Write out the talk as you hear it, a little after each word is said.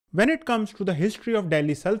When it comes to the history of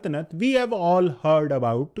Delhi Sultanate, we have all heard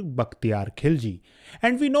about Bakhtiyar Khilji,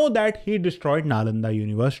 and we know that he destroyed Nalanda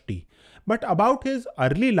University. But about his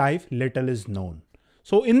early life, little is known.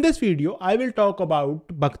 So in this video, I will talk about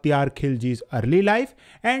Bakhtiyar Khilji's early life,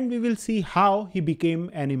 and we will see how he became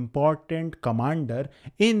an important commander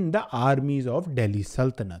in the armies of Delhi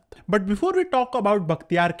Sultanate. But before we talk about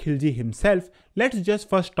Bakhtiyar Khilji himself, let's just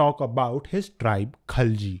first talk about his tribe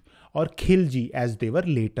Khalji, or Khilji as they were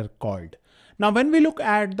later called. Now when we look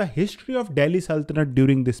at the history of Delhi Sultanate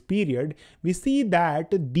during this period, we see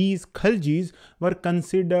that these Khaljis were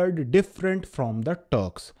considered different from the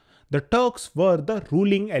Turks. The Turks were the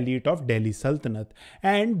ruling elite of Delhi Sultanate,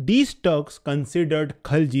 and these Turks considered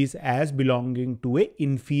Khaljis as belonging to an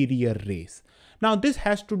inferior race. Now this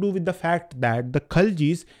has to do with the fact that the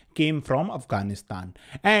Khaljis came from Afghanistan,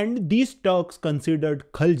 and these Turks considered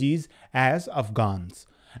Khaljis as Afghans.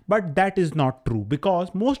 But that is not true,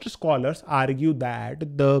 because most scholars argue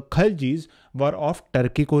that the Khaljis were of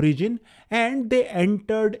Turkic origin and they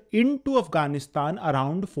entered into Afghanistan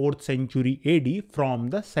around 4th century AD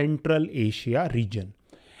from the Central Asia region.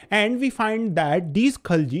 And we find that these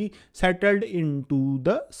Khalji settled into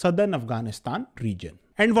the southern Afghanistan region.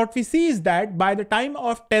 And what we see is that by the time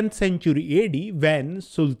of 10th century AD, when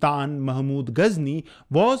Sultan Mahmud Ghazni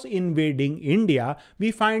was invading India,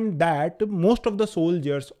 we find that most of the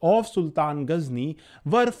soldiers of Sultan Ghazni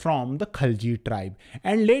were from the Khalji tribe.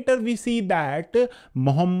 And later we see that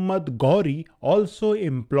Muhammad Ghori also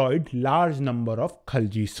employed large number of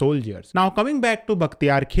Khalji soldiers. Now coming back to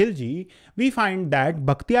Bakhtiyar Khilji, we find that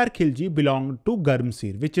Bakhtiyar Khilji belonged to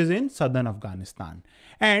Garmsir, which is in southern Afghanistan.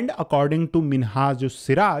 And according to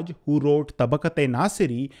Minhaj-us-Siraj, who wrote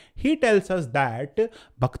Tabaqat-e-Nasiri, he tells us that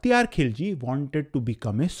Bakhtiyar Khilji wanted to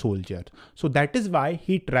become a soldier. So that is why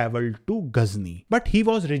he traveled to Ghazni. But he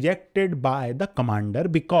was rejected by the commander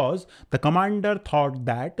because the commander thought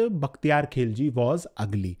that Bakhtiyar Khilji was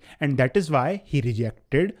ugly. And that is why he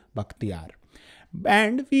rejected Bakhtiyar.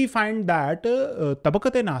 And we find that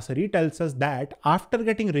Tabaqat-e-Nasiri tells us that after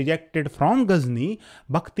getting rejected from Ghazni,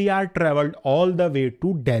 Bakhtiyar traveled all the way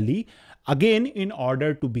to Delhi again in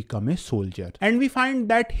order to become a soldier. And we find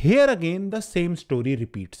that here again the same story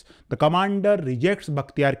repeats. The commander rejects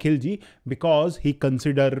Bakhtiyar Khilji because he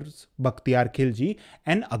considers Bakhtiyar Khilji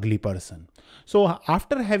an ugly person. So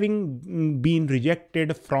after having been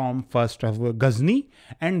rejected from first of Ghazni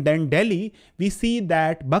and then Delhi, we see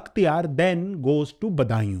that Bakhtiyar then goes to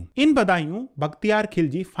Badaयूं. In Badaयूं, Bakhtiyar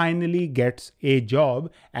Khilji finally gets a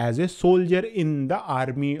job as a soldier in the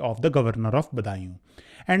army of the governor of Badaयूं.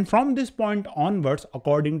 And from this point onwards,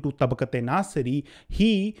 according to Tabaqat-e-Nasiri,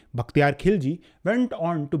 Bakhtiyar Khilji, went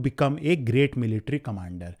on to become a great military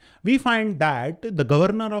commander. We find that the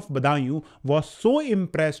governor of Badaयूं was so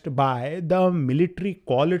impressed by the military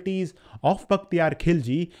qualities of Bakhtiyar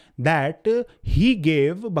Khilji that he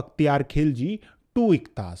gave Bakhtiyar Khilji two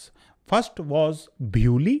iktas. First was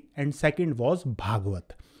Bhuli and second was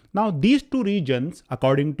Bhagwat. Now these two regions,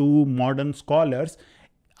 according to modern scholars,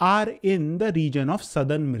 are in the region of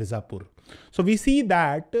southern Mirzapur. So we see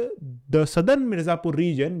that the southern Mirzapur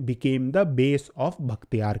region became the base of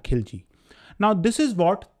Bakhtiyar Khilji. Now this is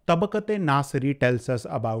what Tabaqat-e-Nasiri tells us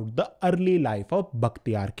about the early life of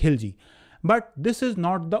Bakhtiyar Khilji. But this is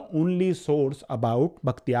not the only source about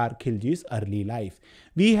Bakhtiyar Khilji's early life.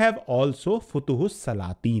 We have also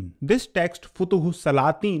Futuhus-Salatin. This text,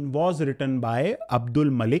 Futuhus-Salatin, was written by Abdul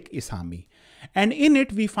Malik Isami. And in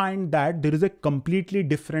it we find that there is a completely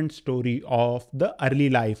different story of the early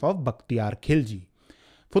life of Bakhtiyar Khilji.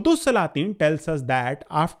 Futuhus-Salatin tells us that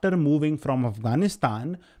after moving from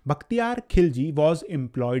Afghanistan, Bakhtiyar Khilji was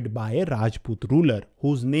employed by a Rajput ruler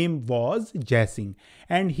whose name was Jai Singh,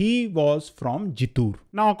 and he was from Jittur.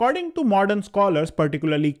 Now according to modern scholars,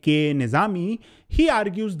 particularly K. Nizami, he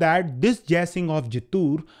argues that this Jai Singh of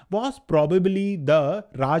Jittur was probably the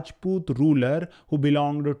Rajput ruler who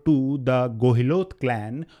belonged to the Gohilot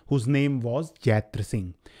clan, whose name was Jaitra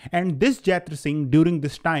Singh. And this Jaitra Singh during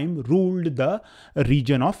this time ruled the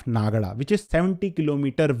region of Nagada, which is 70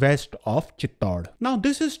 km west of Chittauड़. Now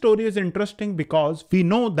this story is interesting because we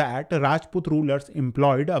know that Rajput rulers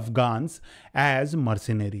employed Afghans as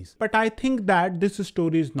mercenaries. But I think that this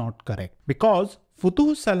story is not correct, because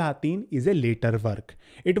Futuhus-Salatin is a later work.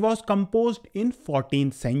 It was composed in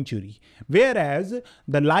 14th century, whereas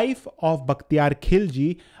the life of Bakhtiyar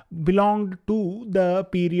Khilji belonged to the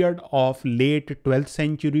period of late 12th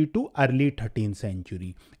century to early 13th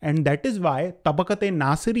century. And that is why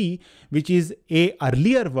Tabaqat-e-Nasiri, which is a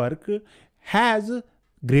earlier work, has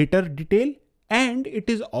greater detail, and it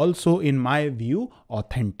is also, in my view,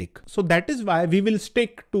 authentic. So that is why we will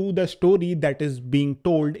stick to the story that is being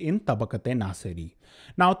told in Tabaqat-e-Nasiri.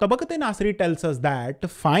 Now, Tabaqat-e-Nasiri tells us that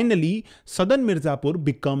finally Southern Mirzapur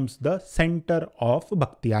becomes the center of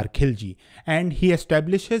Bakhtiyar Khilji and he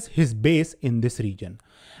establishes his base in this region.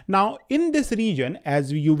 Now, in this region,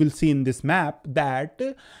 as you will see in this map, that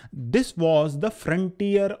this was the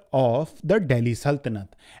frontier of the Delhi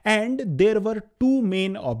Sultanate and there were two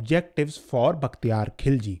main objectives for Bakhtiyar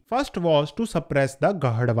Khilji. First was to suppress the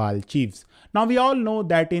Gahadwal chiefs. Now, we all know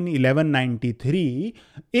that in 1193,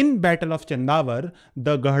 in Battle of Chandavar,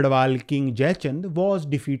 the Gahadwal king Jaichand was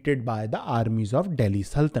defeated by the armies of Delhi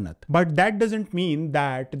Sultanate. But that doesn't mean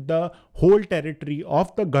that the whole territory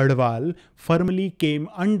of the Gahadwal firmly came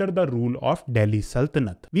under the rule of Delhi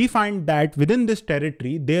Sultanate. We find that within this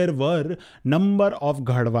territory, there were number of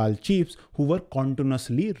Gahadwal chiefs who were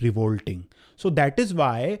continuously revolting. So that is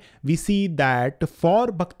why we see that for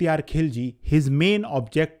Bakhtiyar Khilji, his main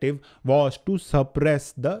objective was to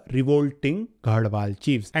suppress the revolting Gahadwal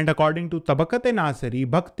chiefs. And according to Tabaqat-e-Nasiri,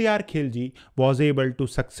 Bakhtiyar Khilji was able to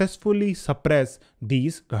successfully suppress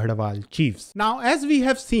these Gahadwal chiefs. Now, as we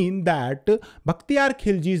have seen that Bakhtiyar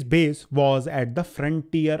Khilji's base was at the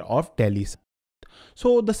frontier of Delhi.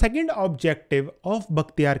 So the second objective of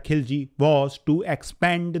Bakhtiyar Khilji was to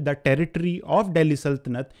expand the territory of Delhi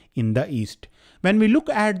Sultanate in the east. When we look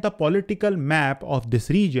at the political map of this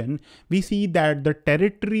region, we see that the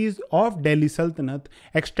territories of Delhi Sultanate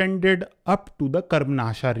extended up to the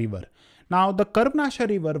Karmnasha river. Now, the Karmnasha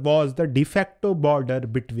river was the de facto border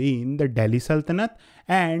between the Delhi Sultanate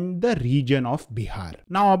and the region of Bihar.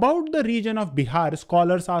 Now, about the region of Bihar,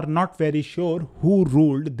 scholars are not very sure who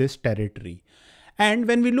ruled this territory. And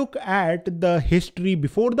when we look at the history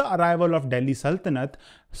before the arrival of Delhi Sultanate,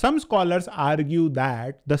 some scholars argue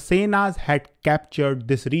that the Senas had captured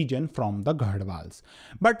this region from the Gahadwals.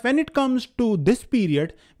 But when it comes to this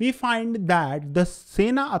period, we find that the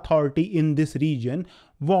Sena authority in this region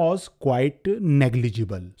was quite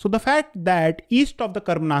negligible. So the fact that east of the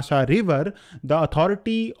Karmnasha river, the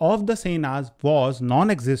authority of the Senas was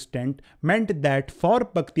non-existent meant that for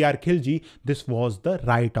Bakhtiyar Khilji, this was the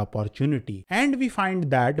right opportunity. And we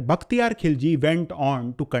find that Bakhtiyar Khilji went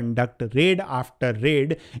on to conduct raid after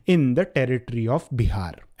raid in the territory of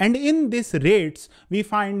Bihar. And in these raids, we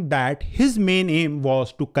find that his main aim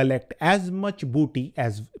was to collect as much booty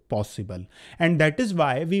as possible. And that is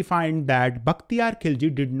why we find that Bakhtiyar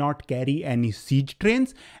Khilji did not carry any siege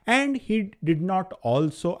trains and he did not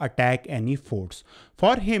also attack any forts.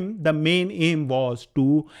 For him, the main aim was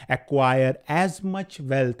to acquire as much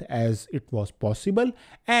wealth as it was possible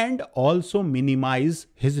and also minimize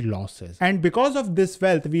his losses. And because of this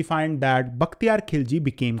wealth, we find that Bakhtiyar Khilji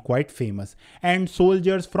became quite famous and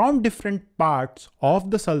soldiers from different parts of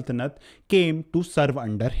the Sultanate came to serve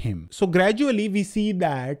under him. So gradually we see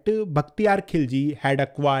that Bakhtiyar Khilji had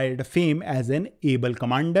acquired fame as an able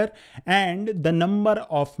commander and the number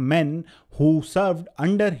of men who served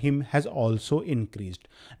under him has also increased.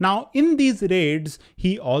 Now in these raids,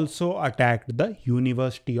 he also attacked the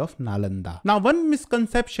University of Nalanda. Now one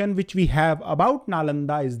misconception which we have about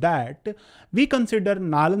Nalanda is that we consider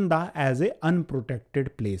Nalanda as an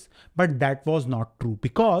unprotected place, but that was not true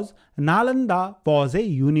because Nalanda was a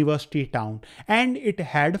university town and it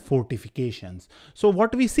had fortifications. So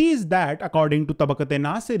what we see is that according to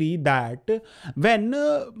Tabaqat-e-Nasiri, that when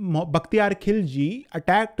Bakhtiyar Khilji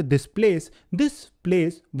attacked this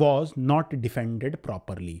place was not defended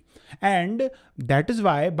properly. And that is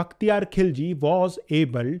why Bakhtiyar Khilji was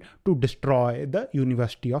able to destroy the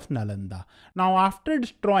University of Nalanda. Now after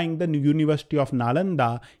destroying the University of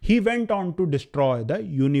Nalanda, he went on to destroy the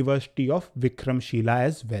University of Vikramashila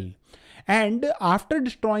as well. And after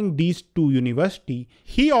destroying these two universities,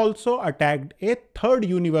 he also attacked a third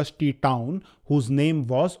university town whose name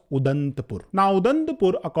was Uddandapur. Now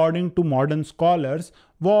Uddandapur, according to modern scholars,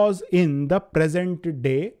 was in the present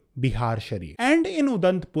day Bihar Sharif. And in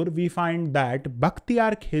Uddandapur, we find that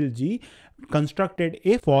Bakhtiyar Khilji constructed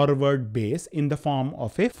a forward base in the form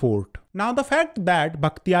of a fort. Now the fact that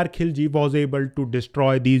Bakhtiyar Khilji was able to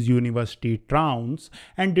destroy these university towns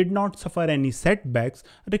and did not suffer any setbacks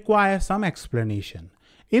requires some explanation.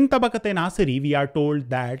 In Tabaqat-e-Nasiri, we are told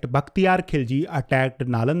that Bakhtiyar Khilji attacked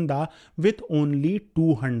Nalanda with only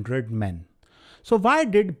 200 men. So why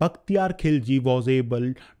did Bakhtiyar Khilji was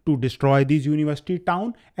able to destroy this university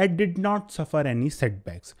town and did not suffer any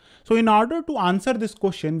setbacks? So in order to answer this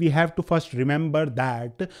question, we have to first remember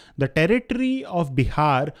that the territory of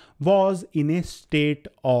Bihar was in a state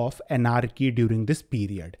of anarchy during this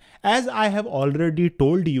period. As I have already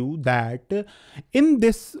told you that in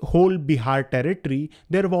this whole Bihar territory,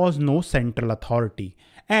 there was no central authority.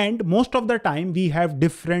 And most of the time we have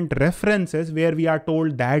different references where we are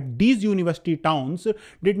told that these university towns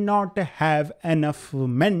did not have enough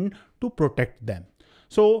men to protect them.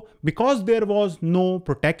 So because there was no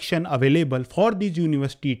protection available for these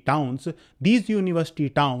university towns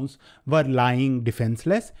were lying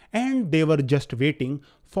defenseless, and they were just waiting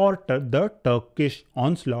for the Turkish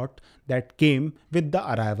onslaught that came with the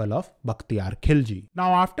arrival of Bakhtiyar Khilji.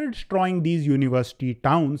 Now, after destroying these university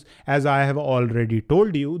towns, as I have already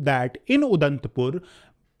told you, that in Uddandapur,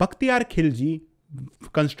 Bakhtiyar Khilji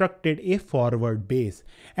constructed a forward base,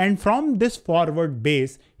 and from this forward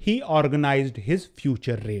base he organized his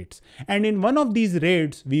future raids. And in one of these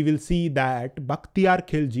raids we will see that Bakhtiyar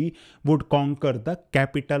Khilji would conquer the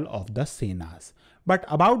capital of the Senas. But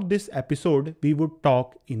about this episode we would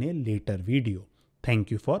talk in a later video.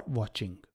 Thank you for watching.